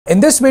In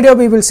this video,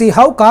 we will see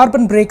how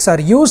carbon brakes are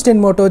used in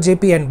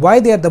MotoGP and why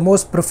they are the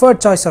most preferred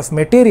choice of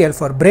material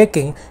for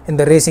braking in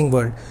the racing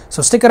world.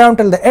 So stick around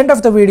till the end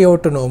of the video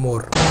to know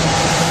more.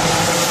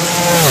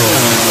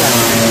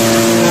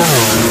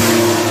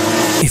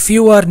 If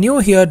you are new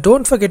here,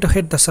 don't forget to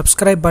hit the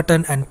subscribe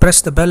button and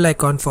press the bell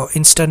icon for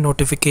instant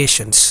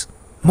notifications.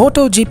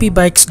 MotoGP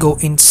bikes go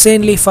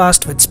insanely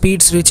fast with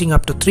speeds reaching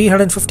up to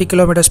 350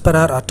 km per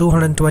hour or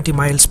 220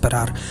 miles per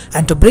hour,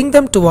 and to bring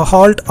them to a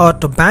halt or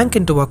to bank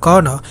into a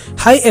corner,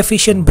 high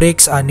efficient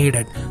brakes are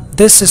needed.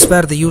 This is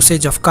where the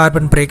usage of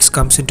carbon brakes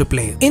comes into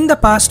play. In the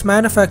past,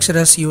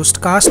 manufacturers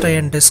used cast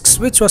iron discs,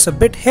 which was a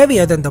bit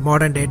heavier than the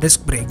modern day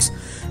disc brakes,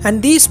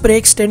 and these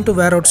brakes tend to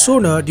wear out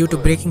sooner due to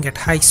braking at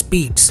high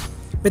speeds.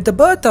 With the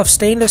birth of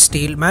stainless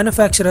steel,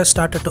 manufacturers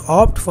started to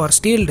opt for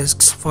steel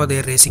discs for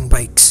their racing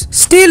bikes.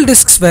 Steel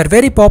discs were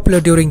very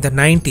popular during the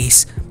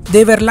 90s.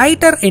 They were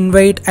lighter in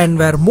weight and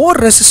were more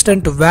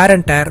resistant to wear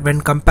and tear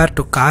when compared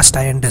to cast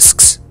iron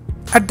discs.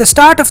 At the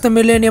start of the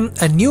millennium,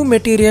 a new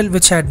material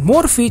which had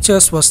more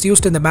features was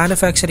used in the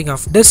manufacturing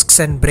of discs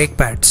and brake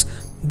pads.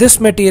 This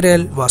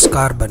material was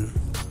carbon.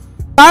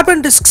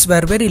 Carbon discs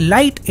were very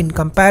light in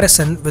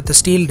comparison with the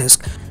steel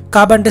disc.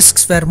 Carbon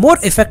discs were more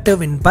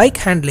effective in bike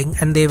handling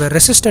and they were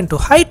resistant to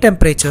high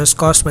temperatures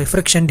caused by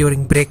friction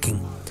during braking.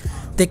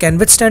 They can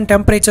withstand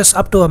temperatures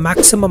up to a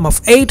maximum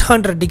of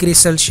 800 degrees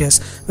Celsius,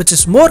 which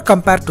is more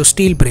compared to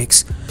steel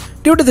brakes.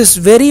 Due to this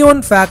very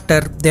own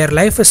factor, their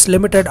life is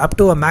limited up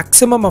to a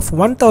maximum of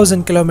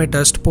 1000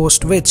 kilometers,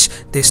 post which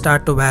they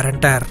start to wear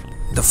and tear.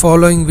 The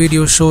following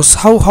video shows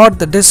how hot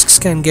the discs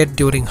can get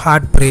during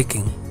hard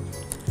braking.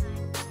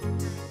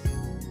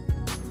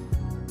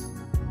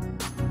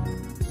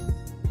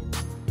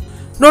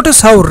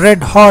 Notice how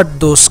red hot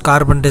those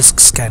carbon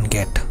discs can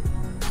get.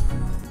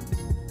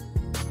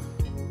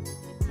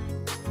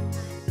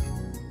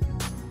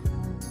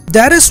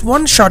 There is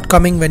one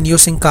shortcoming when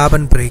using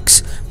carbon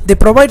brakes. They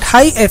provide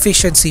high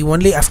efficiency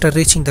only after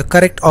reaching the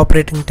correct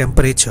operating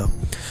temperature.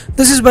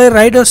 This is why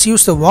riders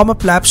use the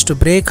warm-up laps to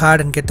brake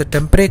hard and get the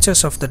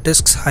temperatures of the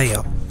discs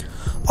higher.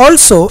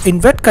 Also,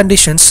 in wet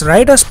conditions,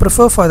 riders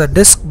prefer for the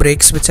disc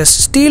brakes which has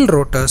steel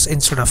rotors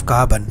instead of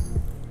carbon.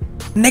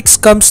 Next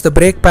comes the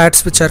brake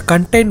pads, which are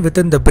contained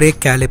within the brake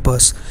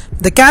calipers.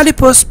 The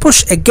calipers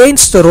push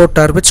against the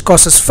rotor, which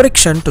causes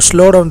friction to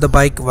slow down the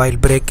bike while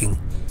braking.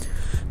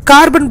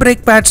 Carbon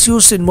brake pads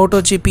used in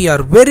MotoGP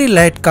are very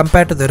light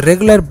compared to the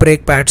regular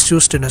brake pads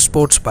used in a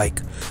sports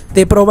bike.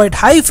 They provide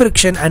high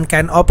friction and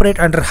can operate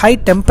under high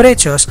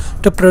temperatures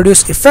to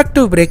produce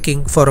effective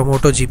braking for a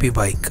MotoGP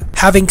bike.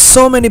 Having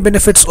so many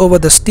benefits over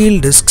the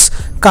steel discs,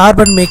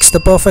 carbon makes the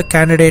perfect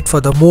candidate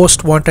for the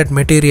most wanted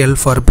material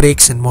for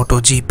brakes in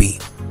MotoGP.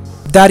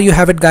 There you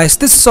have it, guys.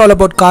 This is all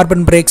about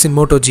carbon brakes in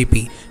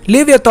MotoGP.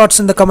 Leave your thoughts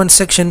in the comment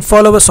section.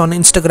 Follow us on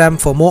Instagram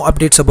for more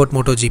updates about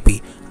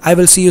MotoGP. I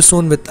will see you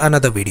soon with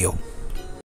another video.